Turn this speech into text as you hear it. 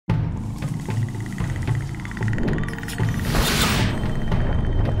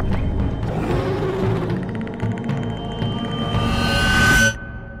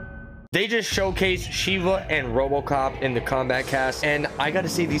They just showcased Sheeva and Robocop in the Kombat cast, and I gotta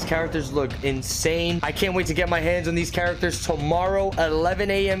say, these characters look insane. I can't wait to get my hands on these characters. Tomorrow,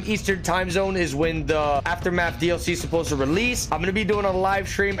 11 a.m. Eastern time zone is when the Aftermath DLC is supposed to release. I'm gonna be doing a live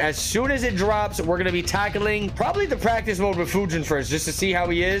stream. As soon as it drops, we're gonna be tackling probably the practice mode with Fujin first, just to see how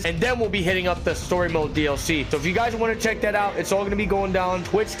he is, and then we'll be hitting up the story mode DLC. So if you guys want to check that out, it's all gonna be going down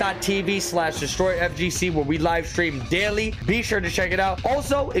twitch.tv/DestroyFGC, where we live stream daily. Be sure to check it out.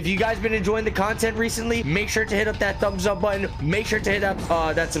 Also, if you guys been enjoying the content recently, make sure to hit up that thumbs up button. Make sure to hit up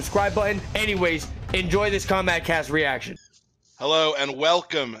that subscribe button. Anyways, enjoy this Kombat cast reaction. Hello and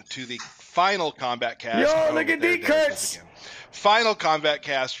welcome to the final Kombat cast. Yo, look at D Kurtz. Final Kombat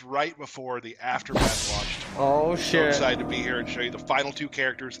cast right before the Aftermath launched. Oh shit. So excited to be here and show you the final two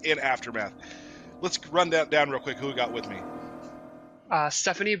characters in Aftermath. Let's run down real quick who we got with me.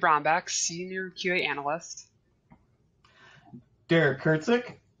 Stephanie Bromback, Senior QA Analyst. Derek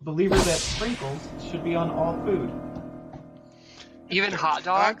Kurtzik, believer that sprinkles should be on all food. Even hot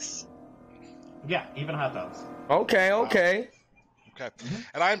dogs? Yeah, even hot dogs. Okay. Okay.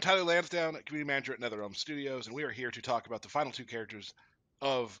 And I'm Tyler Lansdowne, Community Manager at NetherRealm Studios, and we are here to talk about the final two characters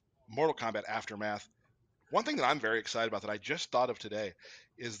of Mortal Kombat Aftermath. One thing that I'm very excited about that I just thought of today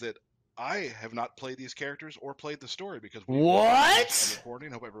is that I have not played these characters or played the story because what? Recording.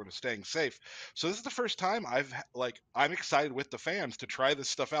 Hope everyone is staying safe. So this is the first time I'm excited with the fans to try this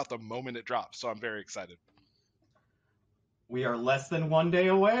stuff out the moment it drops. So I'm very excited. We are less than 1 day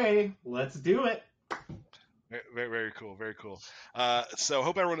away. Let's do it. Very, very cool. Very cool. So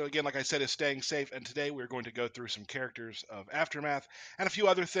hope everyone, again, like I said, is staying safe. And today we're going to go through some characters of Aftermath and a few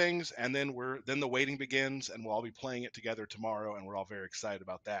other things. And then the waiting begins, and we'll all be playing it together tomorrow. And we're all very excited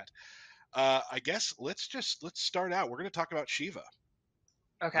about that. I guess let's start out. We're going to talk about Sheeva.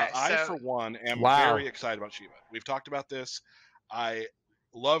 Okay. I, for one, am very excited about Sheeva. We've talked about this. I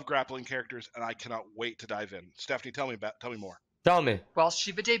love grappling characters, and I cannot wait to dive in. Stephanie, tell me more. Tell me. Well,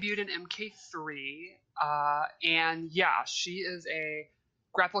 Sheeva debuted in MK3, and yeah, she is a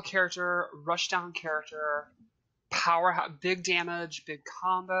grapple character, rushdown character, powerhouse, big damage, big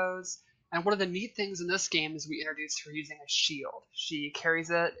combos. And one of the neat things in this game is we introduced her using a shield. She carries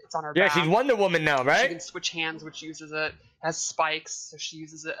it. It's on her back. Yeah, she's Wonder Woman now, right? She can switch hands, which uses it. Has spikes, so she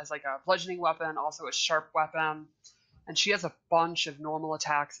uses it as like a bludgeoning weapon, also a sharp weapon. And she has a bunch of normal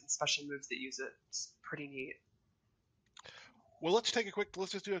attacks and special moves that use it. It's pretty neat. Well, let's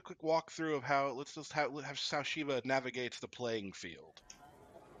just do a quick walkthrough of how Sheeva navigates the playing field.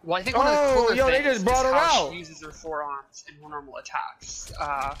 Well, I think one of the cooler things they just brought is her how out. she uses her forearms in normal attacks.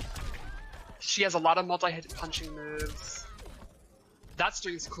 She has a lot of multi-hit punching moves. That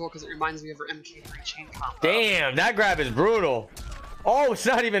string's cool because it reminds me of her MK3 chain combo. Damn, that grab is brutal. Oh, it's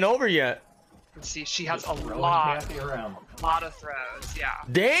not even over yet. Let's see, she has a lot of throws, yeah.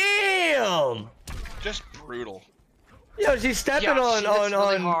 Damn! Just brutal. Yo, she's stepping She on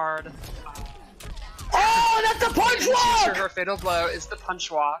really hard. Oh, that's the punch walk! Her fatal blow is the punch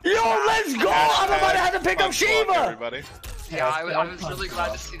walk. Yo, let's go! I'm about to have to pick up Sheeva! Everybody. Yeah, I was really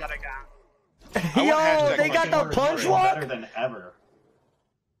glad to see that again. Yo, they got the punch walk? Better than ever.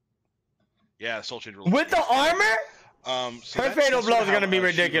 Yeah, Soul Changer With the armor? So her fatal blow is going to be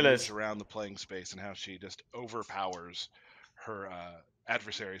ridiculous. Around the playing space and how she just overpowers her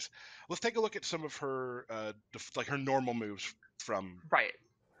adversaries. Let's take a look at some of her her normal moves from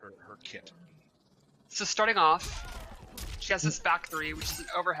her kit. So starting off, she has this back three, which is an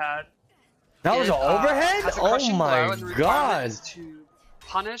overhead. That was an overhead? Has a Oh my blow, god! is to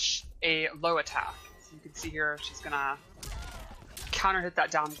punish a low attack. So you can see here, she's gonna counter hit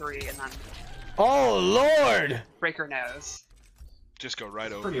that down three and then. Oh lord! Break her nose. Just go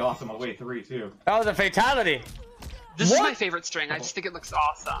right over. Pretty awesome away three too. That was a fatality. This is my favorite string. I just think it looks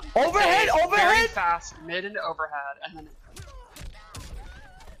awesome. Overhead, overhead. Very fast, mid and overhead, and then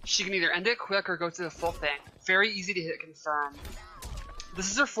she can either end it quick or go through the full thing. Very easy to hit confirm. This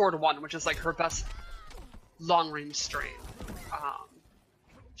is her forward one, which is like her best long range string.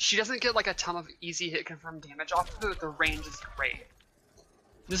 She doesn't get like a ton of easy hit confirm damage off of it, but the range is great.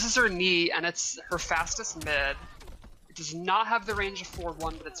 This is her knee, and it's her fastest mid. It does not have the range of forward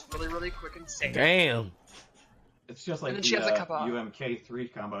one, but it's really, really quick and safe. Damn. It's just like and then the she has a couple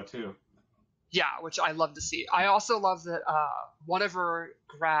UMK3 combo too. Yeah, which I love to see. I also love that one of her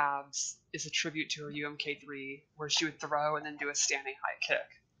grabs is a tribute to her UMK3, where she would throw and then do a standing high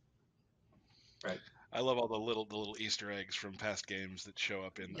kick. Right. I love all the little Easter eggs from past games that show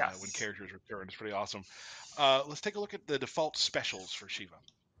up in when characters return. It's pretty awesome. Let's take a look at the default specials for Sheeva.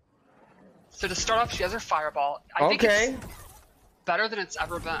 So to start off, she has her fireball. I think Okay. it's better than it's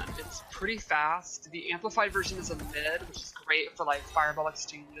ever been. It's pretty fast. The amplified version is a mid, which is great for like fireball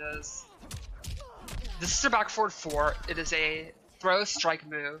exchanges. This is her back forward 4. It is a throw strike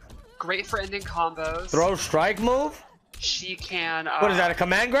move. Great for ending combos. Throw strike move? She can What is that, a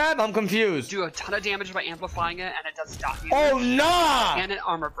command grab? I'm confused. do a ton of damage by amplifying it, and it does dot damage. Oh, nah! And an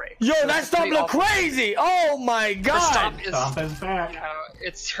armor break. Yo, So that it's stuff pretty look awful. crazy! Oh my Her god! stomp is, Stomp is back. you know,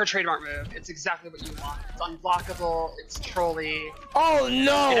 it's her trademark move. It's exactly what you want. It's unblockable. It's trolly. Oh It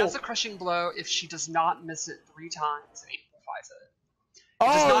no! has a crushing blow if she does not miss it 3 times. It amplifies it. It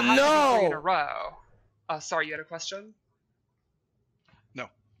does Oh not have to be 3 in a no! row. Sorry, you had a question? No.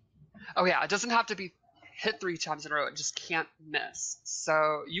 Oh yeah, it doesn't have to be hit 3 times in a row. It just can't miss.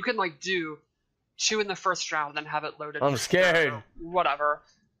 So you can like do 2 in the first round and then have it loaded. I'm for scared. or whatever.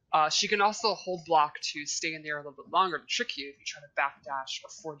 She can also hold block to stay in there a little bit longer to trick you if you try to backdash or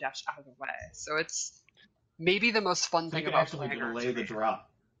forward dash out of the way. So it's maybe the most fun So thing you can about actually playing her. delay the drop,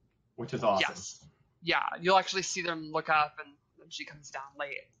 which is awesome. Yes. Yeah, you'll actually see them look up and then she comes down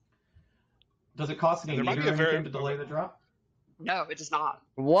late. Does it cost any There might meter or be a very- anything to delay the drop? No, it does not.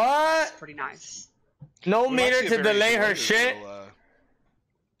 What? It's pretty nice. No We might meter see a to variation delay her later shit? that'll,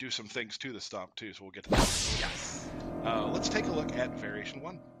 do some things to the stomp too, so we'll get to that. Yes. Let's take a look at variation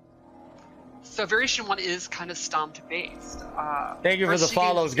 1. So variation 1 is kind of stomped based. Thank you for First the she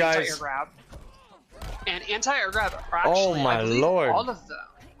follows, gains guys. Anti-air grab. And anti-air grab are actually, Oh my I believe lord. all of them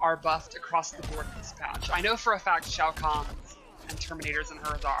are buffed across the board in this patch. I know for a fact Shao Kahn's and Terminators and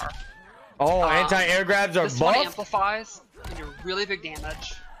hers are. Oh, anti-air grabs are This one buffed? amplifies and do really big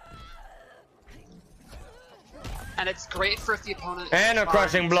damage. And it's great for if the opponent And a is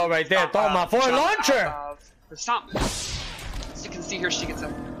crushing trying blow to right there. stomp Toma, out, for a jump launcher! out of her stomp move. So you can see here she gets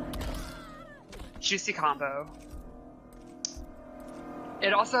a juicy combo.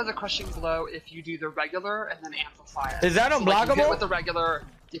 It also has a crushing blow if you do the regular and then amplify it. Is that So, like, you hit unblockable? with the regular,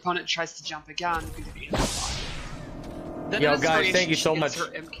 the opponent tries to jump again, you can do the amplify. Then Yo, in this guys, variation, thank you so she gets much.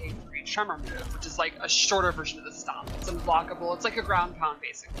 her MK3 Tremor move, which is like a shorter version of the stomp. It's unblockable. It's like a ground pound,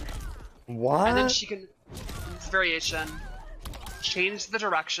 basically. And then What? she can, in this variation, change the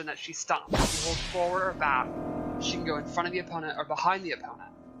direction that she stomps. If you hold forward or back, she can go in front of the opponent or behind the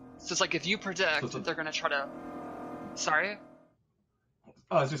opponent. So it's like if you predict that they're going to try to... Sorry?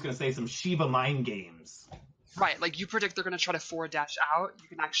 Oh, I was just gonna say some Sheeva mind games. Right, like you predict they're going to try to forward dash out, you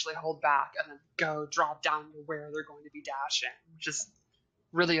can actually hold back and then go drop down to where they're going to be dashing, which is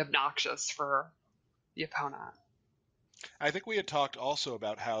really obnoxious for the opponent. I think we had talked also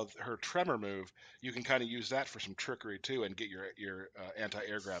about how her tremor move, you can kind of use that for some trickery too, and get your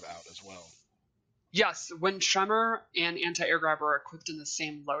anti-air grab out as well. Yes, when Tremor and Anti-Air Grab are equipped in the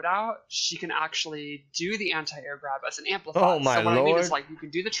same loadout, she can actually do the Anti-Air Grab as an amplifier. Oh my so what I mean is, lord. like, you can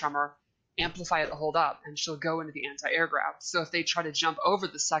do the Tremor, amplify it to hold up, and she'll go into the Anti-Air Grab. So if they try to jump over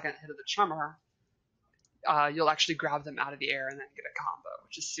the second hit of the Tremor, you'll actually grab them out of the air and then get a combo,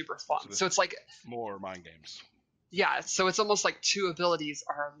 which is super fun. So it's like... More mind games. Yeah, so it's almost like two abilities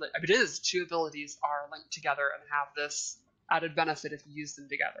are... I mean, it is. Two abilities are linked together and have this added benefit if you use them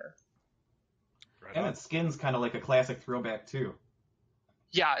together. Right And on. its skin's kind of like a classic throwback too.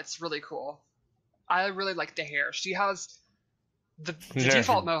 Yeah, it's really cool. I really like the hair. She has the Yeah.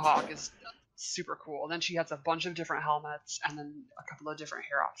 default mohawk is super cool. And then she has a bunch of different helmets and then a couple of different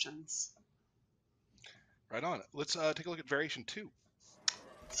hair options. Right on. Let's take a look at variation 2.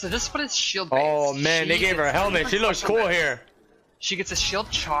 So this one is shield based. Oh man, they She gave her a gets helmet. different She looks special cool moves. here. She gets a shield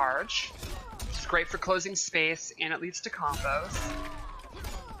charge. It's great for closing space and it leads to combos.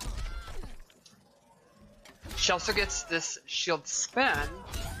 She also gets this shield spin.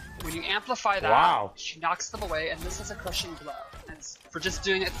 When you amplify that, Wow. she knocks them away, and this is a crushing blow. And it's for just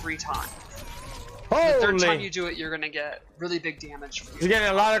doing it 3 times. The third time you Holy! do it, you're gonna get really big damage from She's you. getting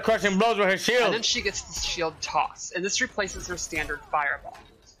a lot of crushing blows with her And shield. then she gets this shield toss, and this replaces her standard fireball.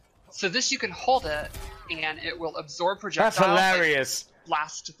 So this you can hold it, and it will absorb projectiles. That's hilarious. Like,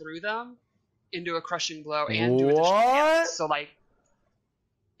 blast through them into a crushing blow and do additional What? damage. So like,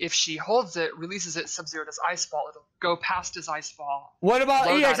 if she holds it, releases it, Sub-Zero does Ice Ball, it'll go past his Ice Ball. What about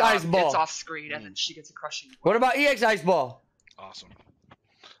load EX that up, Ice Ball? It's off screen, and then she gets a crushing blow. What about EX Ice Ball? Awesome.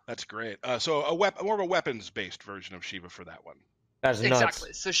 That's great. So more of a weapons-based version of Sheeva for that one. That's nuts.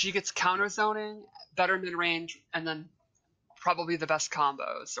 Exactly. So she gets counter zoning, better mid range, and then probably the best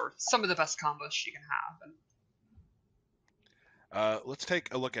combos, or some of the best combos she can have. And Let's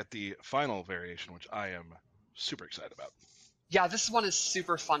take a look at the final variation, which I am super excited about. yeah, this one is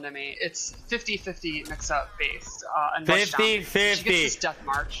super fun to me. It's 50-50 mix-up based. And rush down. 50-50. She gets this Death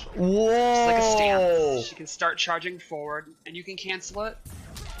March. Whoa! It's like a stance. She can start charging forward, and you can cancel it.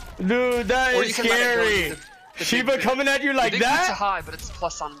 Dude, that Or is you can let it go scary. into the Sheeva big coming at you The like big boot's a that? high, but it's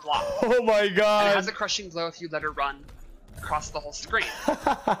plus on block. Oh my And it god. has a crushing blow if you let her run across the whole screen.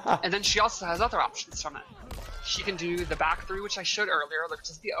 And then she also has other options from it. She can do the back three, which I showed earlier, which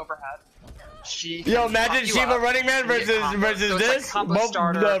is the overhead. She can Yo, imagine pop you Sheeva up Running Man and get versus combos. So it's this. like combo Both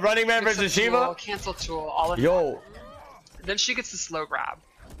starter, the Running Man mix-up versus tool, Sheeva. cancel tool, all in one. Yo. Then she gets the slow grab.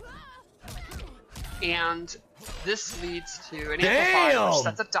 And this leads to an amplifier Damn! which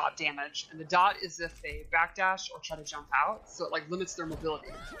sets up dot damage, and the dot is if they backdash or try to jump out, so it like limits their mobility,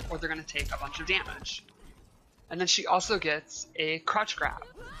 or they're gonna take a bunch of damage. And then she also gets a crotch grab.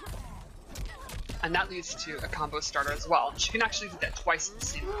 And that leads to a combo starter as well. And she can actually do that twice in the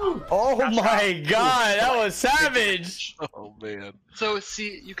same round. Oh Crotch my grab. god, that Like, was savage. Oh man. So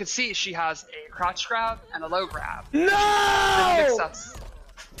see, you can see she has a crotch grab and a low grab. No! The mix-ups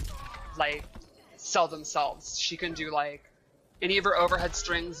like sell themselves. She can do like any of her overhead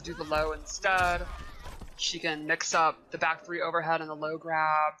strings, do the low instead. She can mix up the back three overhead and the low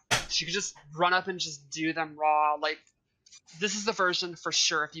grab. She could just run up and just do them raw. Like this is the version for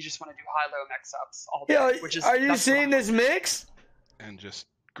sure if you just want to do high-low mix-ups all day. Yo, Which is are you that's what seeing I'm this mix? And just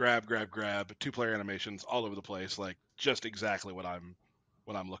grab, two-player animations all over the place, like just exactly what I'm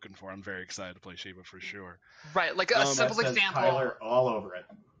looking for. I'm very excited to play Sheeva for sure. right. Like a simple That says example Tyler all over it.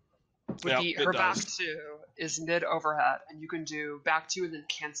 would be Yep, her it back does. two is mid overhead, and you can do back two and then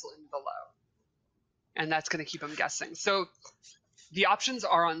cancel into the low, and that's going to keep them guessing. So the options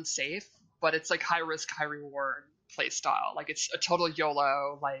are unsafe, but it's like high risk, high reward play style. Like it's a total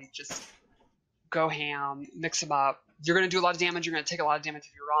YOLO. Like just go ham, mix them up. You're going to do a lot of damage. You're going to take a lot of damage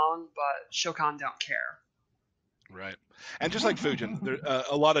if you're wrong, but Shokan don't care. Right. And just like Fujin, there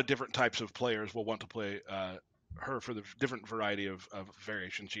a lot of different types of players will want to play her for the different variety of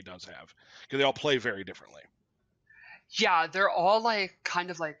variations she does have, because they all play very differently. Yeah, they're all like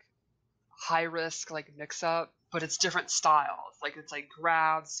kind of like high risk, like mix up, but it's different styles. Like it's like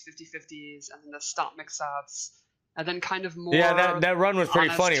grabs, 50-50s, and then the stomp mix ups, and then kind of more. Yeah, that run was pretty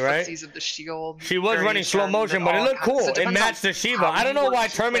honest funny, right? footsies of the shield. She was running slow variation, motion, that but it all looked kinds- cool. so It depends matched the on Sheeva. how I don't you know want why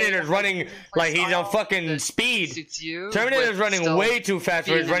to play Terminator's the running like he's on style fucking that speed. suits you, Terminator's with running still way too fast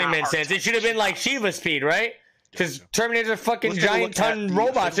for his being in running that man hard stance. It should have been like Sheeva speed, right? Because Gotcha. Terminator's a fucking Let's take a giant look at ton the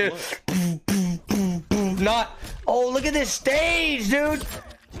robot. fatal So not. Oh, look at this stage, dude.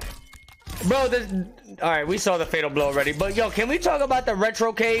 Bro, this. All right, we saw the fatal blow already, but yo, can we talk about the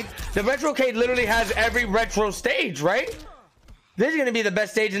retrocade? The retrocade literally has every retro stage, right? This is gonna be the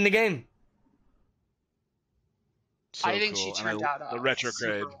best stage in the game. So I think she cool. And turned out the super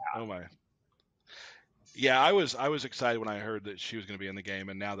retrograde. rad. Oh my. Yeah, I was excited when I heard that she was going to be in the game,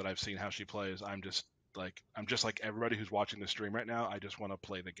 and now that I've seen how she plays, I'm just like everybody who's watching the stream right now. I just want to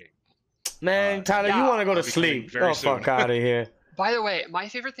play the game. Man, Tyler, you yeah, want to go to I'll be coming sleep? very Oh, soon. fuck out of here. By the way, my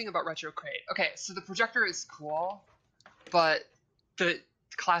favorite thing about retrograde. Okay, so the projector is cool, but the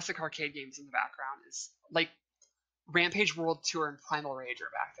classic arcade games in the background is like Rampage World Tour and Primal Rage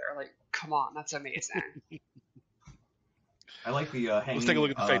are back there. Like, come on, that's amazing. I like the hanging take a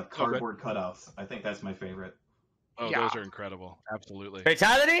look at the cardboard cutouts. I think that's my favorite. Oh, Yeah. those are incredible. Absolutely.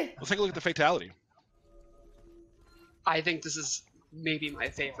 Fatality? Let's take a look at the fatality. I think this is maybe my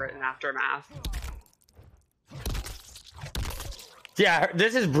favorite in Aftermath. Yeah,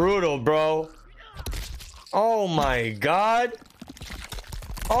 this is brutal, bro. Oh my god.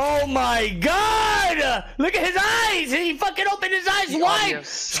 Oh my god! Look at his eyes! He fucking opened his eyes The wide! audio's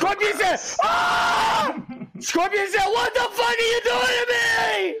so Scorpion said, gross. ah! Scorpion said, what the fuck are you doing to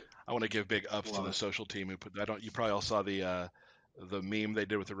me? I want to give big ups to Love the it. social team who put. You probably all saw the meme they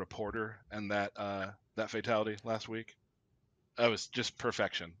did with the reporter and that fatality last week. That was just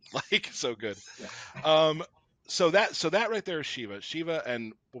perfection. Like so good. Yeah. So that right there is Sheeva,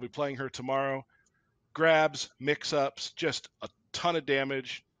 and we'll be playing her tomorrow. Grabs, mix-ups, just a ton of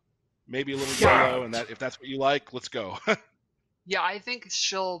damage, maybe a little yellow, and that if that's what you like, let's go. Yeah, I think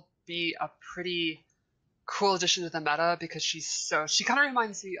she'll be a pretty cool addition to the meta because she kind of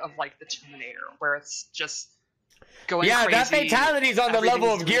reminds me of like the Terminator, where it's just going Yeah, crazy. that fatality's on the level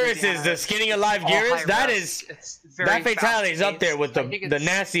of everything's doing Gearus, the damage, skinning alive all Gearus. high That risk. is, It's very that fatality is up there with fast-paced. I think the it's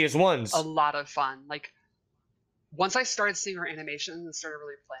nastiest ones. a lot of fun. Like once I started seeing her animations and started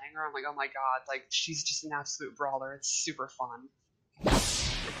really playing her, I'm like, oh my god, like she's just an absolute brawler. It's super fun.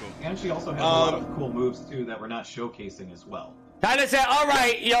 And she also has a lot of cool moves too that we're not showcasing as well. Tyler said, all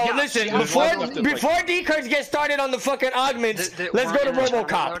right, yo, Yeah, listen, she has before one of the- D-Curds get started on the fucking augments, That let's go to weren't in the tournament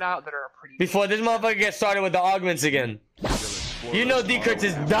Robocop. loadout that are pretty Before this motherfucker gets started with the augments again. You know D-Curds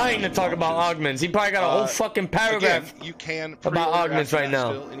is dying to talk about augments. He probably got a whole fucking paragraph. Again, you can about pre-order augments right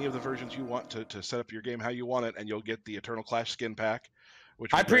Aftermath now. still, any of the versions you want to set up your game how you want it, and you'll get the Eternal Clash skin pack,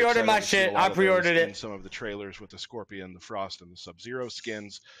 which I we're very pre-ordered excited my to see a shit. lot I of pre-ordered those it. in some of the trailers with the Scorpion, the Frost, and the Sub-Zero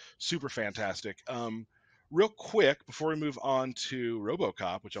skins. Super fantastic. Real quick before we move on to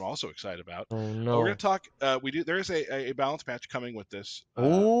RoboCop, which I'm also excited about. Oh We're no. going to talk. There is a balance patch coming with this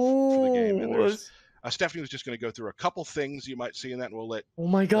Oh, for the game, and there's Stephanie was just going to go through a couple things you might see in that, and we'll let oh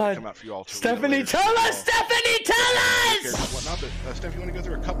my it God. come out for you all. To Stephanie, tell us! Stephanie, tell us! Whatnot, but Steph, you want to go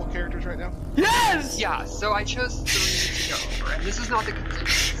through a couple characters right now? Yes! Yeah, so I chose 3 to go over, and this is not the complete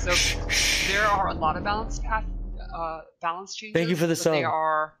one. So there are a lot of balance changes. Thank you for the but sub. They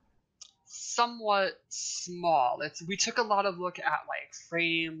are somewhat small. We took a lot of look at like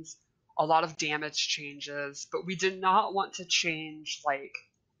frames, a lot of damage changes, but we did not want to change like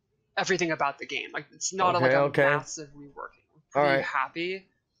everything about the game. Like it's not a massive reworking. We're pretty happy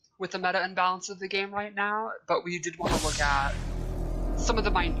with the meta and balance of the game right now, but we did want to look at some of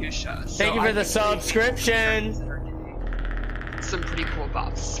the minutiae. Thank you for the subscription. Some pretty cool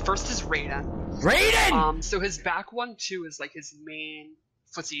buffs. First is Raiden. Raiden! So his back 1-2 is like his main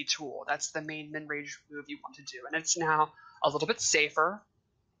footsie tool. That's the main mid-range move you want to do, and it's now a little bit safer.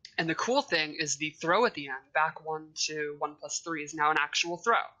 And the cool thing is the throw at the end, back 1-2, 1+3 is now an actual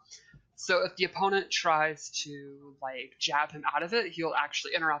throw. So if the opponent tries to like jab him out of it, he'll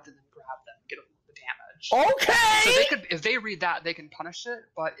actually interrupt and then grab them and get the damage. Okay! So they could, if they read that, they can punish it,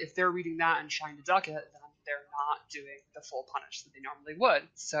 but if they're reading that and trying to duck it, then they're not doing the full punish that they normally would.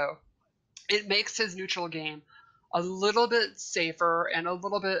 So it makes his neutral game a little bit safer and a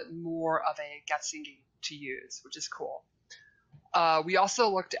little bit more of a guessing game to use, which is cool. We also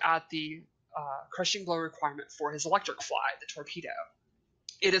looked at the crushing blow requirement for his electric fly, the torpedo.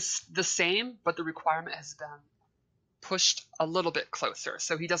 It is the same, but the requirement has been pushed a little bit closer.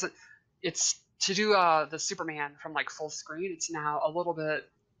 So he doesn't. It's to do the Superman from like full screen. It's now a little bit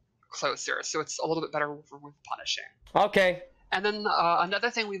closer, so it's a little bit better with punishing. Okay. And then another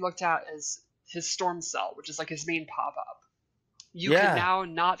thing we looked at is his storm cell, which is like his main pop up. You can now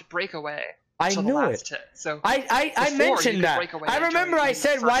not break away. I knew it. Hit. So I mentioned that. I remember I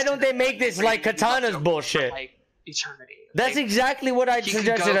said, why don't they make this like Katana's bullshit? Like eternity. That's exactly what I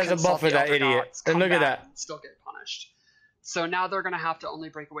suggested as a buff for that idiot. And look at that. And still get punished. So now they're going to have to only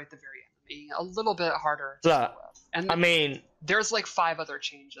break away at the very end, being a little bit harder to deal with. And I mean, there's like 5 other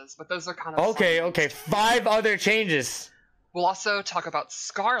changes, but those are kind of okay. 5 other changes. We'll also talk about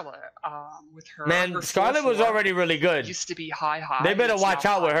Scarlet with her. Man, her Scarlet was already really good. Used to be high. They better watch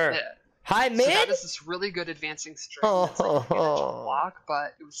out with her. High mid? So that is this really good advancing string that's like block,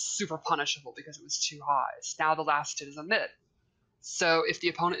 but it was super punishable because it was too high. So now the last hit is a mid. So if the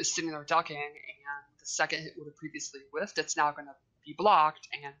opponent is sitting there ducking and the second hit would have previously whiffed, it's now going to be blocked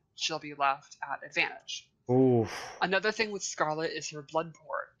and she'll be left at advantage. Oof. Another thing with Scarlet is her blood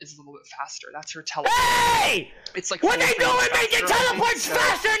port is a little bit faster. That's her teleport. Hey! It's like what they doing making teleports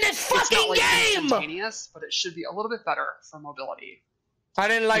faster in this fucking it's not, like, game? Instantaneous, but it should be a little bit better for mobility. I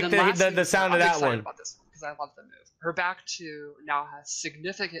didn't like the sound of that one. I'm excited about this one because I love the move. Her back 2 now has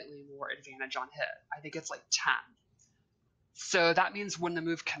significantly more advantage on hit. I think it's like 10. So that means when the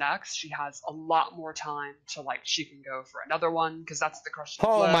move connects, she has a lot more time to like. She can go for another one because that's the crushing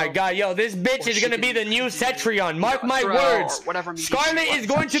blow. Oh my god, yo, this bitch is gonna be the new Cetrion. Mark my words. Scarlet is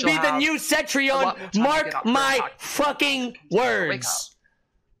going to be the new Cetrion. Mark my fucking words.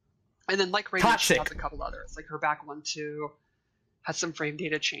 And then like Raiden, she has a couple others, like her back 1-2 has some frame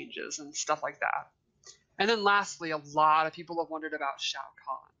data changes and stuff like that. And then lastly, a lot of people have wondered about Shao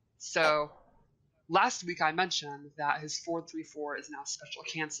Kahn. So last week I mentioned that his 4-3-4 is now special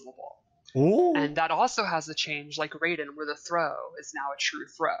cancelable. Ooh. And that also has a change like Raiden where the throw is now a true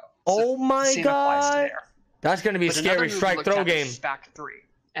throw. So oh my god. That's going to be a scary strike throw game. Back 3.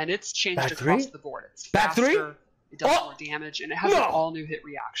 And it's changed across the board. It's back faster, 3? It does more damage, and it has an all new hit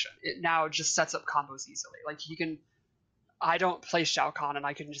reaction. It now just sets up combos easily. Like he can I don't play Shao Kahn, and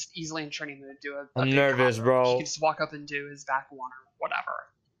I can just easily train him to do a I'm nervous, combo. bro. He can just walk up and do his back 1 or whatever.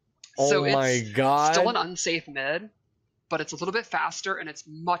 Oh so my it's god. Still an unsafe mid, but it's a little bit faster, and it's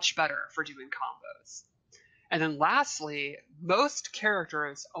much better for doing combos. And then lastly, most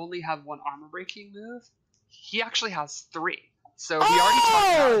characters only have 1 armor breaking move. He actually has 3. So we already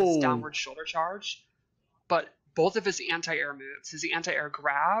talked about his downward shoulder charge, but both of his anti-air moves, his anti-air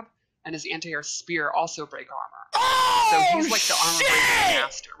grab and his anti-air spear also break armor. So he's like the armor breaking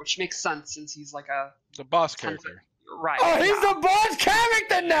master, which makes sense since he's like the boss character. Right. Oh, he's the boss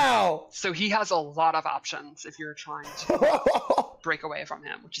character now! So he has a lot of options if you're trying to break away from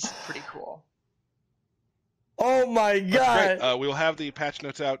him, which is pretty cool. Oh my god. Great. We will have the patch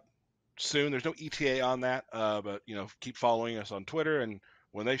notes out soon. There's no ETA on that, but keep following us on Twitter, and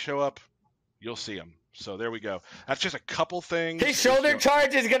when they show up, you'll see them. So there we go. That's just a couple things. His shoulder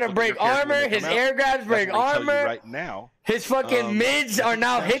charge is gonna break armor. His air grabs break armor. Right now, his fucking mids are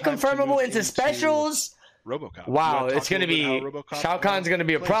now hit confirmable into specials. Robocop. Wow, it's gonna be Shao Kahn's gonna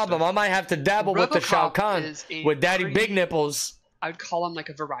be a problem. I might have to dabble with the Shao Kahn with Daddy Big Nipples. I'd call him like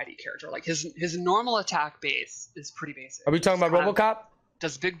a variety character. Like his normal attack base is pretty basic. Are we talking about Robocop?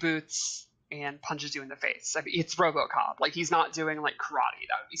 Does big boots and punches you in the face. I mean, it's Robocop. Like, he's not doing, like, karate.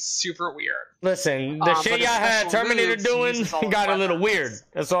 That would be super weird. Listen, the shit y'all had Terminator doing got a little weird.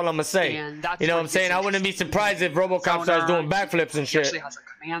 That's all I'm gonna say. You know what I'm saying? I wouldn't be surprised if Robocop starts doing backflips and shit. He actually has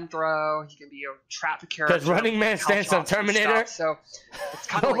a command throw. He can be a trap character. Because Running Man stands on Terminator. So it's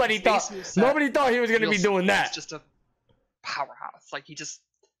kind of nobody thought he was gonna be doing that. He's just a powerhouse. Like, he does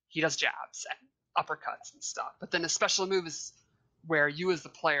jabs and uppercuts and stuff. But then a special move is where you as the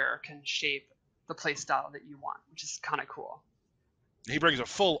player can shape the play style that you want, which is kind of cool. He brings a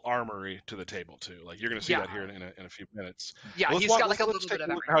full armory to the table too. Like, you're going to see that here in a few minutes. Yeah, he's got like a little bit of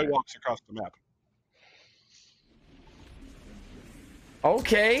everything. How he walks across the map.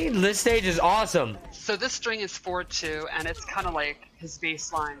 Okay, this stage is awesome. So this string is 4-2, and it's kind of like his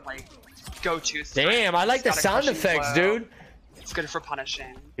baseline, like, go-to string. Damn, I like the sound effects, dude. It's good for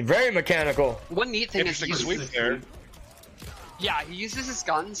punishing. Very mechanical. One neat thing is he sweep there. Yeah, he uses his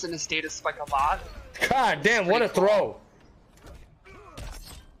guns and his data spike a lot. God damn, what a throw.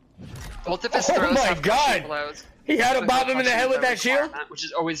 Both of his throws have God. Blows. He had to bob him in the head with that shield? Which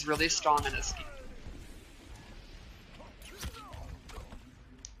is always really strong in this scheme.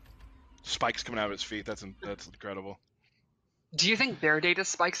 Spikes coming out of his feet. That's incredible. Do you think their data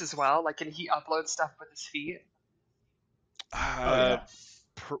spikes as well? Like, can he upload stuff with his feet?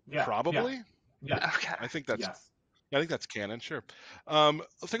 Probably. Yeah. Okay. I think that's. Yes. I think that's canon, sure.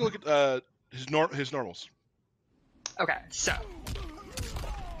 Let's take a look at his normals. Okay, so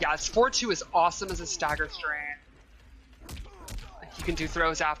yeah, his 4-2 is awesome as a stagger string. He can do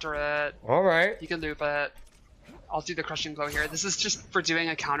throws after it. All right. He can loop it. I'll do the crushing blow here. This is just for doing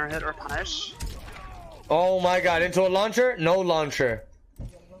a counter hit or punish. Oh my god, into a launcher? No launcher.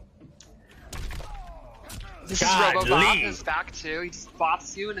 This is Robocop, his back too. He just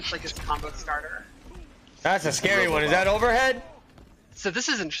bops you and it's like his combo starter. That's a scary one. Is that overhead? So this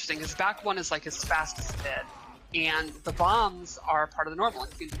is interesting. His back one is like his fastest mid, and the bombs are part of the normal.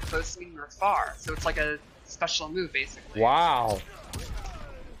 You can do close, medium, or far. So it's like a special move, basically. Wow.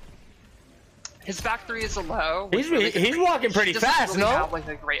 His back three is a low. He's walking pretty fast, really no? Have, like,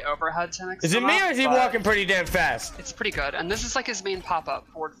 a great overhead to mix is it me or is he walking pretty damn fast? It's pretty good, and this is like his main pop-up,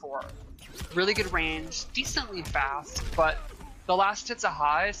 forward 4. Really good range, decently fast, but the last hit's a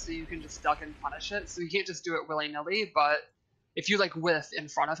high, so you can just duck and punish it. So you can't just do it willy-nilly, but if you like whiff in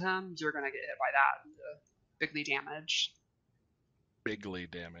front of him, you're gonna get hit by that and bigly damage. Bigly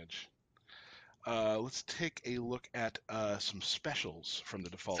damage. Let's take a look at some specials from the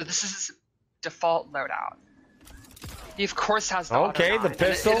default. So this is default loadout. He of course has the okay, auto the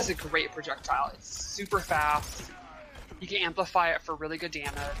pistol. It is a great projectile. It's super fast. You can amplify it for really good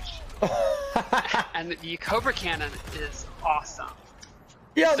damage. And the Cobra Cannon is awesome.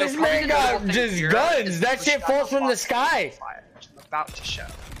 Yo, so this man got just guns. That shit falls from the sky. Which I'm about to show.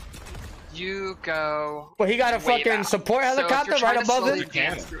 You go. Well, he got a fucking back. support helicopter right above him.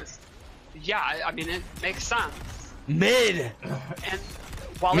 Yeah, I mean it makes sense. Mid. And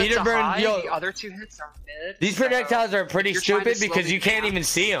while it's a high, the other two hits are mid. These projectiles are pretty stupid because you can't even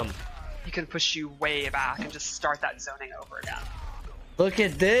see them. He can push you way back and just start that zoning over again. Look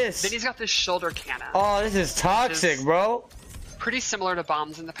at this. Then he's got this shoulder cannon. Oh, this is toxic, bro. Pretty similar to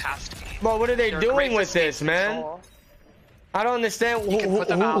bombs in the past game. Bro, what are they doing with this, man? I don't understand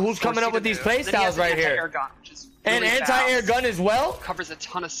who's coming up with these playstyles right here. Gun, which is really an anti-air gun as well? Covers a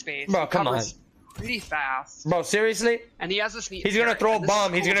ton of space. Bro, come on. Pretty fast. Bro, seriously? And he has this neat. He's gonna throw a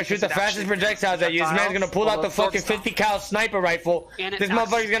bomb. He's gonna shoot the fastest projectiles at you. This man's gonna pull out the fucking 50 cal sniper rifle. This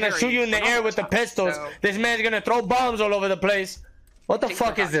motherfucker's gonna shoot you in the air with the pistols. This man's gonna throw bombs all over the place. What the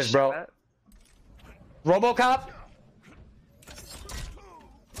fuck is this, bro? Robocop?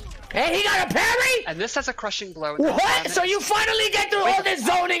 Hey, he got a parry? And this has a crushing blow. What? So you finally get through all this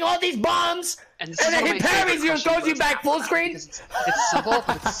zoning, all these bombs, and then he parries you and throws you back full screen? It's simple,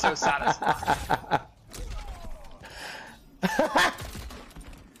 but it's so satisfying.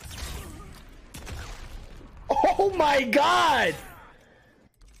 Oh my god!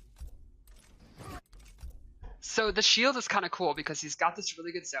 So the shield is kind of cool because he's got this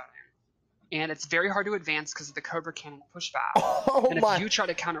really good zoning. And it's very hard to advance because of the Cobra Cannon pushback. Oh and my! If you try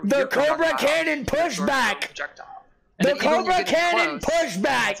to counter the Cobra Cannon pushback. The Cobra Cannon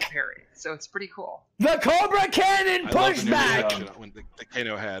pushback. so it's pretty cool. The Cobra Cannon I love the new pushback. reaction when the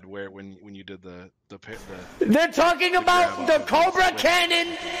Kano had when you did the They're talking about the Cobra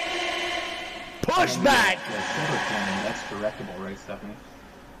Cannon pushback. The Silver Cannon, that's directable, right, Stephanie?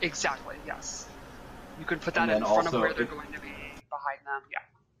 Exactly, yes. You could put that And in then front of also where they're if- going to be behind them. Yeah.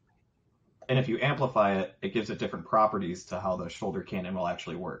 And if you amplify it, it gives it different properties to how the shoulder cannon will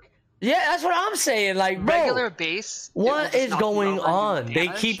actually work. Yeah, that's what I'm saying. Like, bro, Regular base. it will what just is knock you going over and do on? They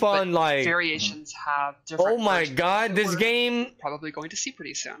damage, keep but on like. variations have different. Oh my versions god, that this we're game probably going to see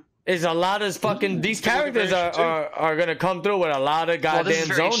pretty soon. is a lot of fucking. These characters version are gonna come through with a lot of Well, this is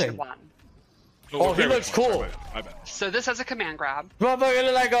goddamn variation zoning. 1. Oh, he looks cool. My bad. So this has a command grab. Motherfucker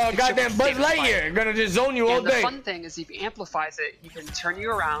look like a goddamn Buzz famous Lightyear. Gonna just zone you all And the day. fun thing is, if he amplifies it, he can turn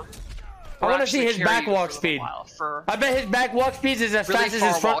you around. I or want to see actually his carry you for a backwalk little speed. while For I bet his backwalk speed is as really fast as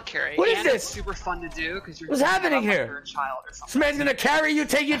far his wall front. carry. What is and this? It's super fun to do because you're What's doing it happening up like here? you're a child or This something. man's gonna carry you,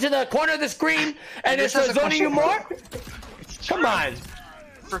 take you to the corner of the screen, and This it's has a zoning you question. more? Come on.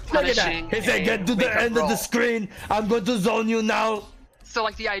 For Look at that. punishing. He said, a get to the wake-up end of roll. the screen. I'm going to zone you now. So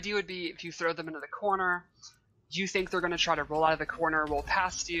like the idea would be if you throw them into the corner, you think they're going to try to roll out of the corner, roll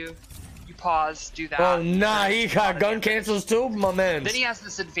past you, you pause, do that. Oh, nah, he There's a got lot of gun damage. cancels too, my man. Then he has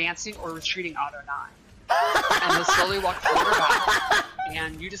this advancing or retreating auto 9. And he'll slowly walk further back,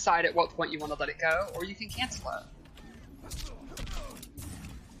 and you decide at what point you want to let it go, or you can cancel it.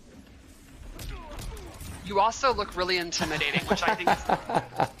 You also look really intimidating, which I think is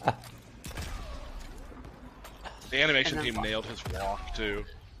The animation And then team nailed his walk too.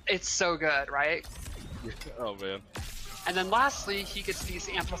 it's so good, right? Oh man. And then lastly, he gets these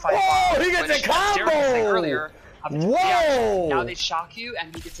amplified Oh, bombs, he gets which, a as Derek was saying combo! earlier, have a Whoa! reaction. Now they shock you,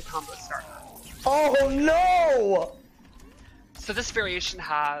 and he gets a combo starter. Oh, no. So this variation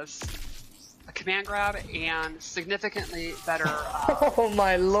has a command grab and significantly better Oh,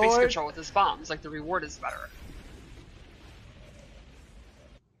 my space lord. control with his bombs. Like the reward is better.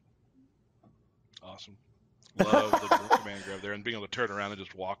 Awesome. Love the command grab there and being able to turn around and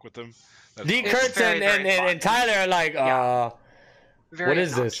just walk with them. That's D. awesome. Kurtz very, very fun. and Tyler are like, Yeah. Very What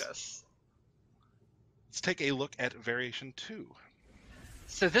is this? obnoxious. Let's take a look at variation 2.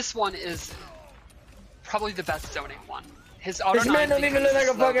 So this one is probably the best zoning one. His auto this man 9 don't even look like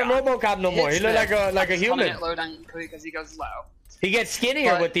a becomes fucking slow gun. Robocop no more. He Hits look like this, a it's human. coming at low down because he goes low. He gets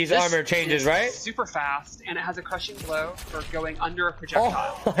skinnier But with these this armor changes, is right? Super fast, and it has a crushing blow for going under a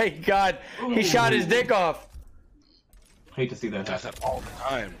projectile. Oh my god. He shot his dick off. Hate to see that Does happen. that all the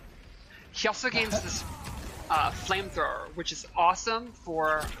time. He also gains this flamethrower, which is awesome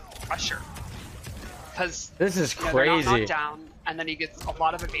for pressure. Because This is they're not crazy. knocked down, and then he gets a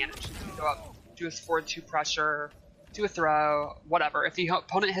lot of advantage. He can go up, do his forward 2 pressure, do a throw, whatever. If the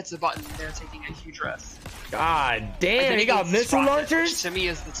opponent hits a button, they're taking a huge risk. God And damn, then he got gains missile Sprocket, launchers? which to me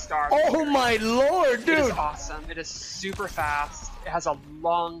is the star. of Oh the my lord, It is dude. awesome. It is super fast. It has a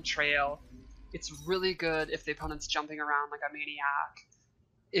long trail. It's really good if the opponent's jumping around like a maniac.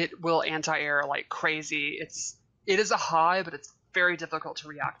 It will anti-air like crazy. It is a high, but it's very difficult to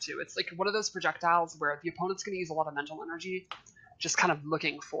react to. It's like one of those projectiles where the opponent's going to use a lot of mental energy, just kind of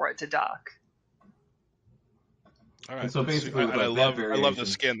looking for it to duck. All right. And so basically, with, I like, love that I love the variation-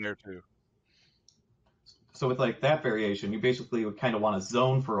 skin there too. So with like that variation, you basically would kind of want to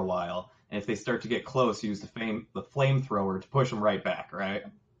zone for a while, and if they start to get close, use the flamethrower to push them right back, right?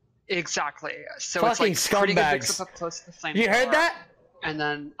 Exactly. So Fucking it's like pretty good scumbags. mix up close to the flame. You heard that? And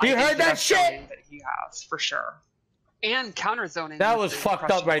then You I think heard the that best shit? zoning that he has for sure. And counter zoning. That with was the fucked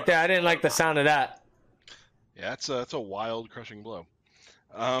crushing up right blow. there. I didn't like the sound of that. Yeah, it's a wild crushing blow.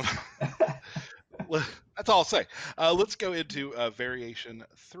 That's all I'll say. Let's go into variation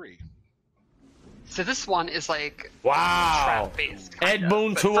 3. So this one is like Wow. trap based. Ed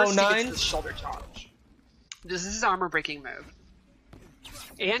Boon But first he 209? gets this shoulder charge. This is his armor breaking move.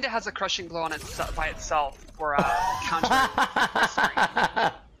 And it has a crushing blow on by itself for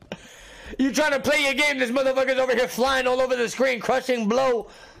counter. You trying to play your game? This motherfucker's over here flying all over the screen, crushing blow,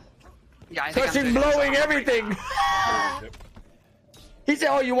 Yeah, I think I'm crushing, doing this blowing armor everything. Yep. He said,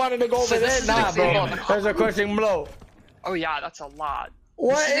 "Oh, you wanted to go over So this there? is an Nah, example bro. of an There's a crushing blow." Oh yeah, that's a lot.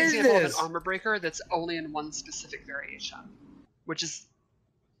 What this is an is example this? of an armor breaker that's only in one specific variation, which is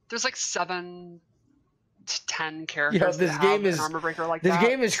there's like 7 to 10 characters this that game have is- an armor breaker like this that.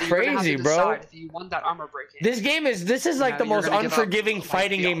 game is so you're gonna have crazy, to bro. decide if you want that armor breaking. This is like the You're most gonna give up, unforgiving like,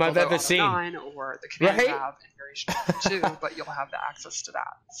 fighting the game I've Auto ever seen. 9 or the command Right? grab in variation 2, but you'll have the access to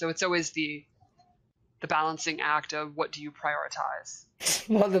that. So it's always the balancing act of what do you prioritize.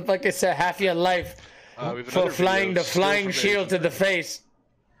 Motherfucker said half your life We have for another flying video the still flying from shield to variation the face.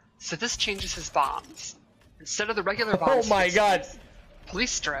 So this changes his bombs. Instead of the regular Oh bombs, my he god. gets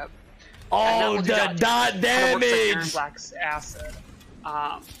police strip, that Oh, will do the dot dot Kinda works like Aaron damage! Black's acid.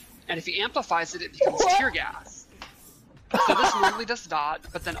 And if he amplifies it, it becomes tear gas. So this normally does dot,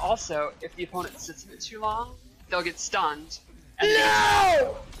 but then also, if the opponent sits in it too long, they'll get stunned. And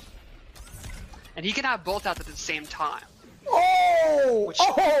No! and he can have both out at the same time. Oh! Which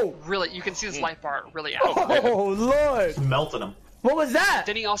Oh! really, you can see his life bar really out. Oh, Lord! Just melting him. What was that?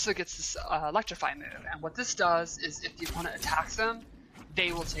 Then he also gets this electrify move, and what this does is if the opponent attacks him,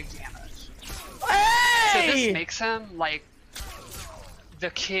 they will take damage. So this Hey! makes him like the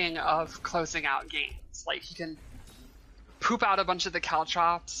king of closing out games. Like he can poop out a bunch of the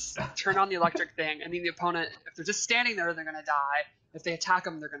caltrops, turn on the electric thing, and then the opponent, if they're just standing there, they're gonna die. If they attack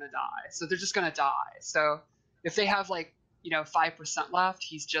them, they're gonna die. So they're just gonna die. So if they have like 5% left,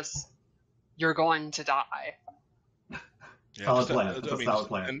 he's just you're going to die. Yeah, Solid just plan. I It's a mean, solid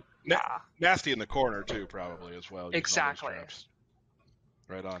plan. And Yeah. nasty in the corner too, probably as well. using all those Exactly. traps.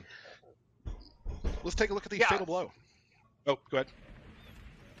 Right on. Let's take a look at the Yeah. fatal blow. Oh, go ahead.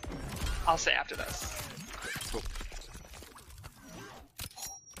 I'll say after this. Cool.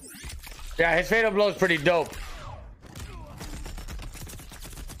 Yeah, his fatal blow is pretty dope.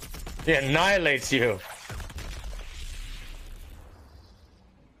 He annihilates you.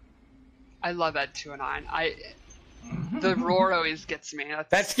 I love Ed 209. The roar always gets me.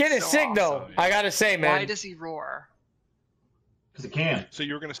 That skin is so sick, though. awesome. I gotta say, man. Why does he roar? Because it can. So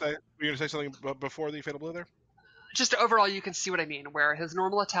you were gonna say something before the fatal blow there? Just overall, you can see what I mean. Where his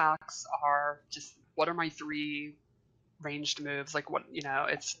normal attacks are just what are my 3 ranged moves? Like what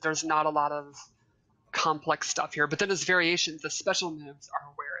there's not a lot of complex stuff here. But then his variations, the special moves are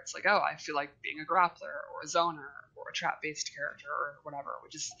where it's like, oh, I feel like being a grappler or a zoner or a trap-based character or whatever,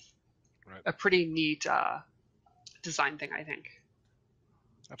 which is a pretty neat design thing, I think.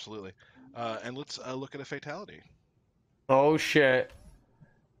 Absolutely. And let's look at a fatality. Oh, shit.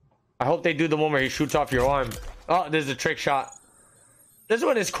 I hope they do the one where he shoots off your arm. Oh, there's a trick shot. This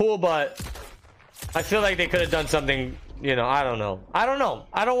one is cool, but I feel like they could have done something, I don't know. I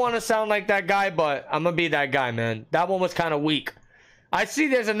don't want to sound like that guy, but I'm going to be that guy, man. That one was kind of weak. I see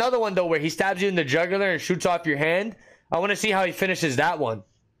there's another one, though, where he stabs you in the jugular and shoots off your hand. I want to see how he finishes that one.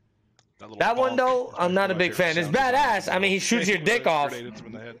 That one, though, I'm not a big fan. It's badass. I mean, he shoots your dick off.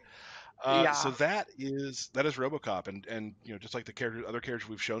 Yeah. So that is Robocop, and just like the other characters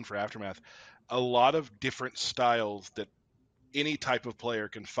we've shown for Aftermath, a lot of different styles that any type of player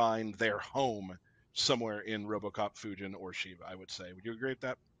can find their home somewhere in Robocop, Fujin, or Sheeva. I would say. Would you agree with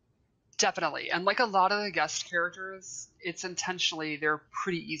that? Definitely. And like a lot of the guest characters, they're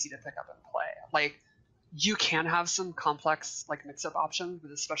pretty easy to pick up and play. Like you can have some complex like mix-up options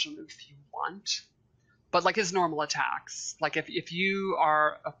with a special move if you want. But like his normal attacks, like if you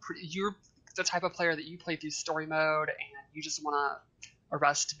are you're the type of player that you play through story mode and you just want to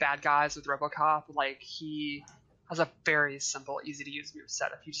arrest bad guys with Robocop, like he has a very simple, easy to use move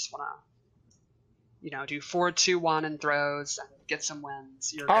set. If you just want to, do 4-2-1 and throws and get some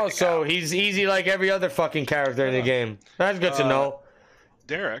wins. You're good to so go. he's easy like every other fucking character in the game. That's good to know.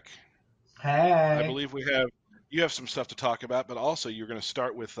 Derek, Hey. I believe you have some stuff to talk about, but also you're going to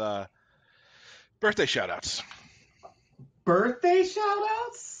start with birthday shoutouts. Birthday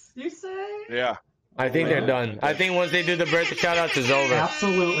shoutouts, you say? Yeah. I think they're done. I think once they do the birthday shoutouts, it's over.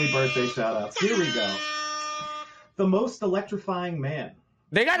 Absolutely birthday shoutouts. Here we go. The most electrifying man.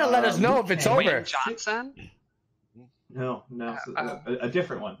 They gotta let us know if it's Wayne over. Wayne Johnson? No, a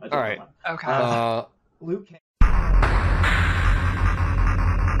different one. All right. Okay. Luke